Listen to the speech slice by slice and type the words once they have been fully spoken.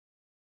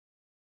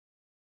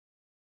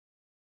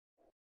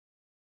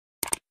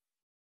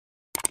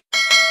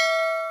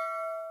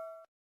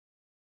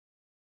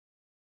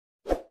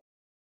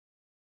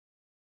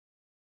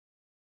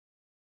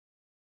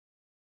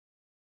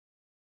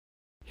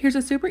Here's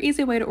a super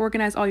easy way to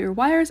organize all your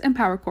wires and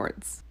power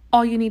cords.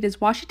 All you need is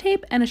washi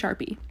tape and a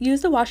Sharpie.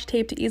 Use the washi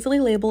tape to easily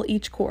label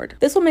each cord.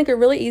 This will make it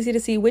really easy to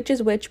see which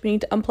is which when you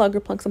need to unplug or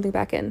plug something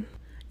back in.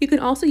 You can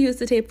also use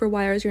the tape for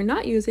wires you're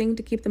not using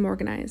to keep them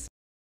organized.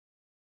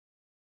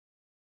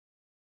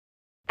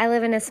 I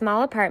live in a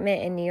small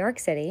apartment in New York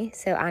City,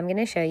 so I'm going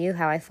to show you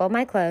how I fold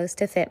my clothes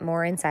to fit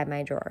more inside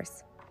my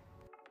drawers.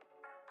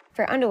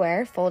 For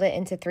underwear, fold it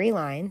into 3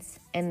 lines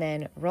and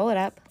then roll it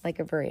up like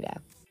a burrito.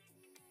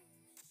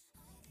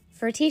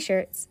 For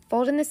t-shirts,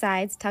 fold in the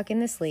sides, tuck in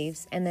the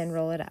sleeves, and then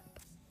roll it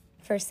up.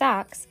 For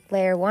socks,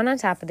 layer one on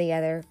top of the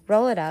other,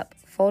 roll it up,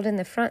 fold in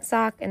the front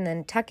sock, and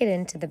then tuck it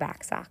into the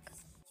back sock.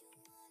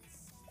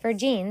 For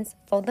jeans,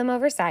 fold them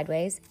over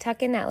sideways,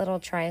 tuck in that little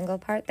triangle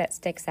part that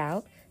sticks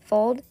out,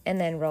 fold, and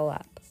then roll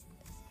up.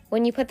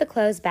 When you put the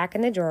clothes back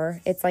in the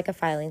drawer, it's like a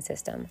filing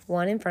system,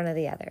 one in front of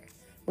the other.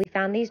 We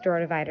found these drawer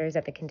dividers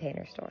at the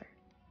Container Store.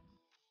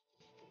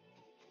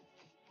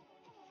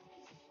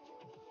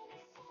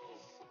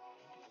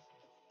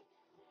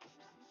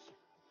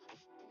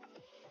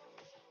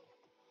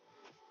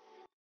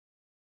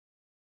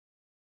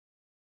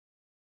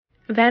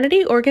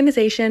 Vanity,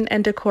 organization,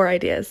 and decor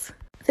ideas.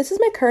 This is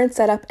my current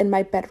setup in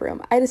my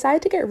bedroom. I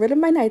decided to get rid of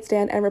my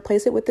nightstand and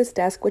replace it with this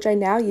desk, which I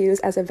now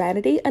use as a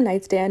vanity, a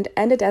nightstand,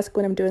 and a desk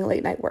when I'm doing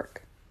late night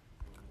work.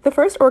 The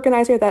first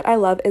organizer that I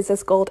love is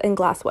this gold and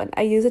glass one.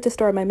 I use it to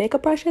store my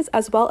makeup brushes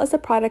as well as the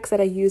products that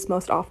I use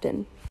most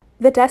often.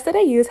 The desk that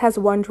I use has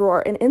one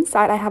drawer, and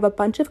inside I have a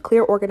bunch of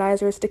clear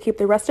organizers to keep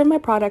the rest of my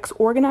products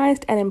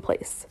organized and in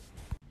place.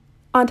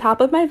 On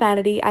top of my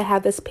vanity, I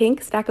have this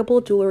pink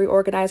stackable jewelry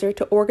organizer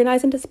to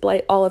organize and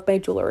display all of my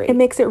jewelry. It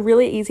makes it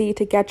really easy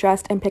to get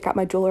dressed and pick out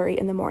my jewelry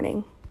in the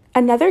morning.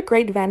 Another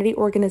great vanity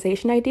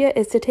organization idea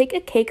is to take a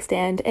cake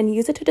stand and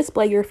use it to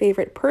display your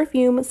favorite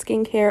perfume,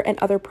 skincare, and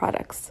other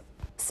products.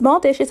 Small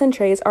dishes and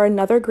trays are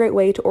another great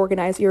way to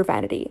organize your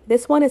vanity.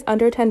 This one is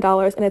under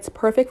 $10 and it's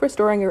perfect for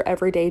storing your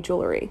everyday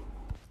jewelry.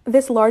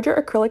 This larger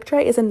acrylic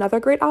tray is another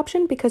great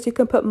option because you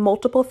can put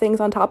multiple things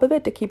on top of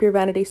it to keep your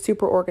vanity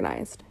super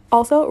organized.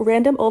 Also,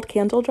 random old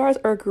candle jars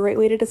are a great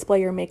way to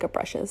display your makeup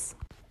brushes.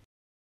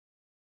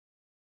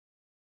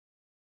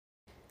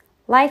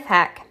 Life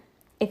hack.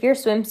 If your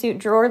swimsuit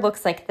drawer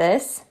looks like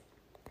this,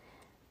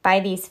 buy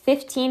these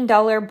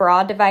 $15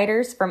 bra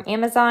dividers from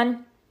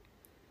Amazon.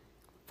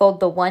 Fold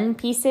the 1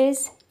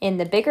 pieces in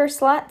the bigger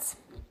slots.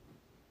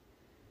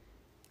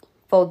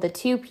 Fold the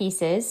 2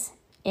 pieces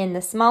in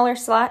the smaller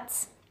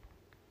slots.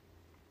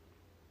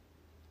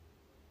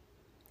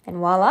 And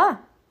voila,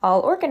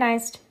 all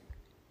organized.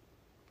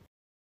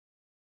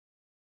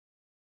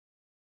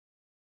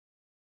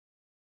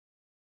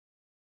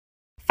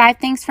 Five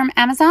things from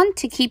Amazon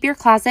to keep your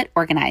closet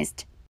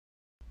organized.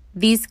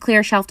 These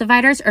clear shelf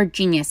dividers are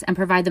genius and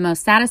provide the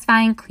most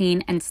satisfying,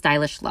 clean, and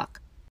stylish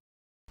look.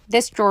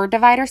 This drawer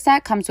divider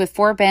set comes with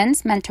 4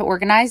 bins meant to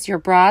organize your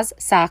bras,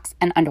 socks,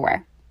 and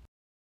underwear.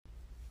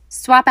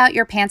 Swap out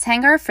your pants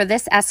hanger for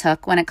this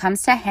S-hook when it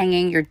comes to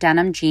hanging your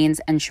denim jeans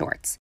and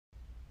shorts.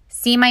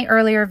 See my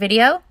earlier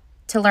video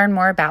to learn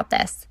more about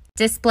this.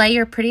 Display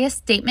your prettiest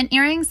statement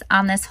earrings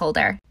on this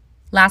holder.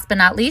 Last but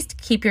not least,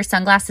 keep your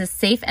sunglasses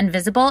safe and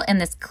visible in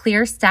this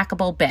clear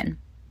stackable bin.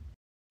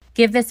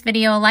 Give this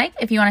video a like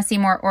if you want to see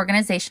more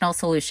organizational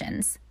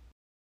solutions.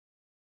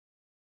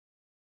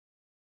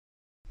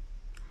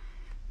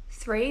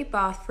 3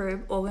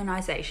 bathroom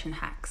organization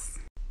hacks.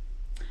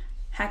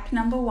 Hack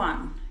number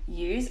 1.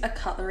 Use a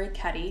cutlery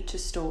caddy to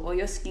store all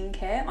your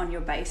skincare on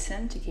your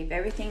basin to keep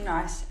everything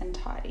nice and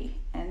tidy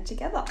and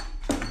together.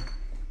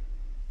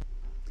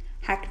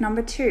 Hack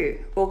number 2.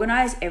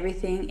 Organize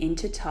everything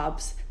into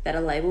tubs that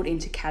are labeled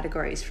into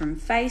categories from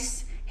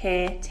face,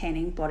 hair,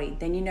 tanning, body.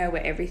 Then you know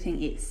where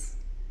everything is.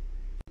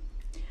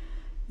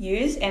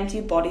 Use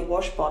empty body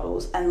wash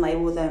bottles and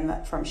label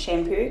them from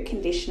shampoo,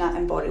 conditioner,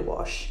 and body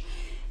wash.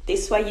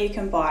 This way you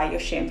can buy your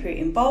shampoo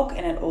in bulk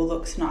and it all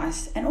looks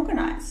nice and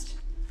organized.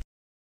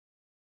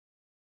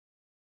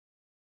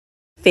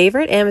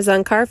 Favorite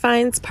Amazon car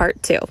finds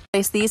part 2.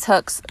 Place these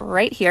hooks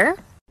right here.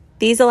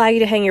 These allow you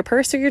to hang your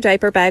purse or your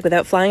diaper bag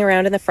without flying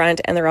around in the front,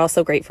 and they're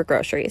also great for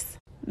groceries.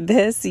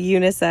 This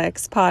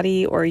unisex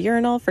potty or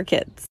urinal for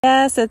kids.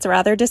 Yes, it's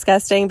rather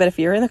disgusting, but if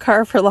you're in the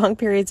car for long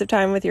periods of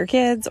time with your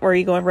kids or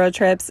you go on road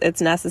trips, it's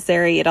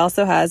necessary. It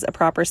also has a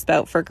proper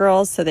spout for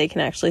girls so they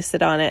can actually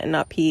sit on it and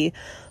not pee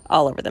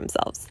all over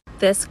themselves.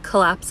 This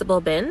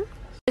collapsible bin.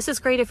 This is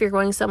great if you're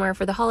going somewhere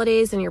for the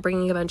holidays and you're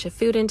bringing a bunch of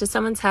food into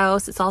someone's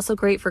house. It's also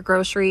great for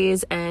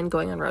groceries and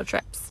going on road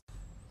trips.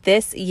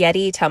 This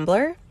Yeti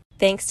tumbler.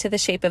 Thanks to the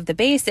shape of the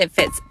base, it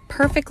fits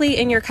perfectly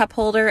in your cup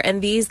holder,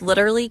 and these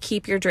literally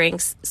keep your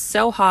drinks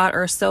so hot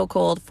or so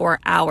cold for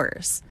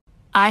hours.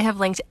 I have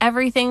linked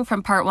everything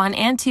from part 1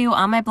 and 2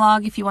 on my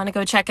blog if you want to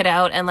go check it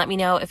out, and let me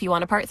know if you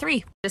want a part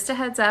 3. Just a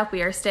heads up,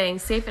 we are staying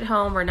safe at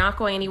home. We're not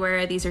going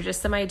anywhere. These are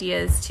just some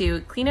ideas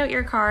to clean out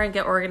your car and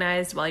get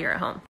organized while you're at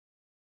home.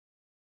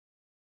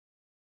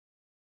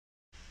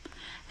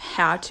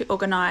 How to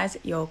organize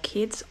your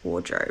kids'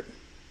 wardrobe.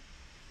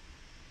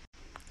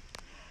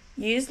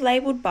 Use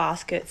labelled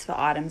baskets for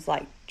items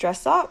like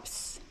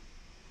dress-ups,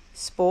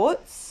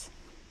 sports,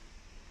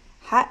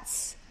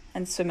 hats,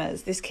 and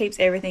swimmers. This keeps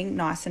everything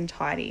nice and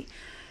tidy.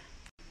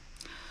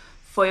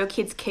 For your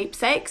kids'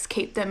 keepsakes,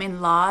 keep them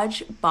in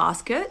large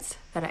baskets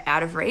that are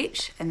out of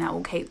reach, and that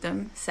will keep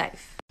them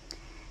safe.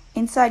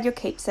 Inside your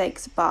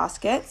keepsakes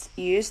baskets,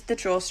 use the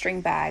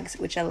drawstring bags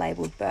which are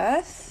labelled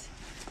birth,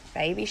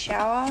 baby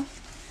shower,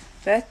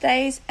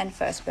 birthdays, and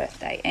first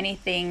birthday.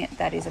 Anything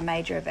that is a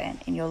major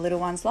event in your little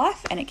one's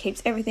life, and it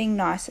keeps everything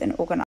nice and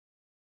organised.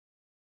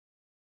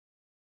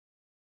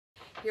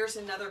 Here's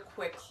another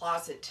quick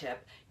closet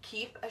tip.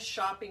 Keep a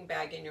shopping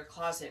bag in your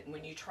closet.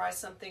 When you try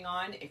something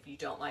on, if you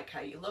don't like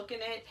how you look in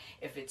it,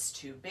 if it's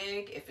too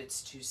big, if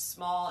it's too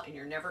small, and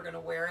you're never going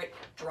to wear it,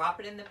 drop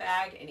it in the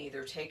bag and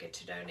either take it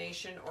to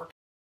donation or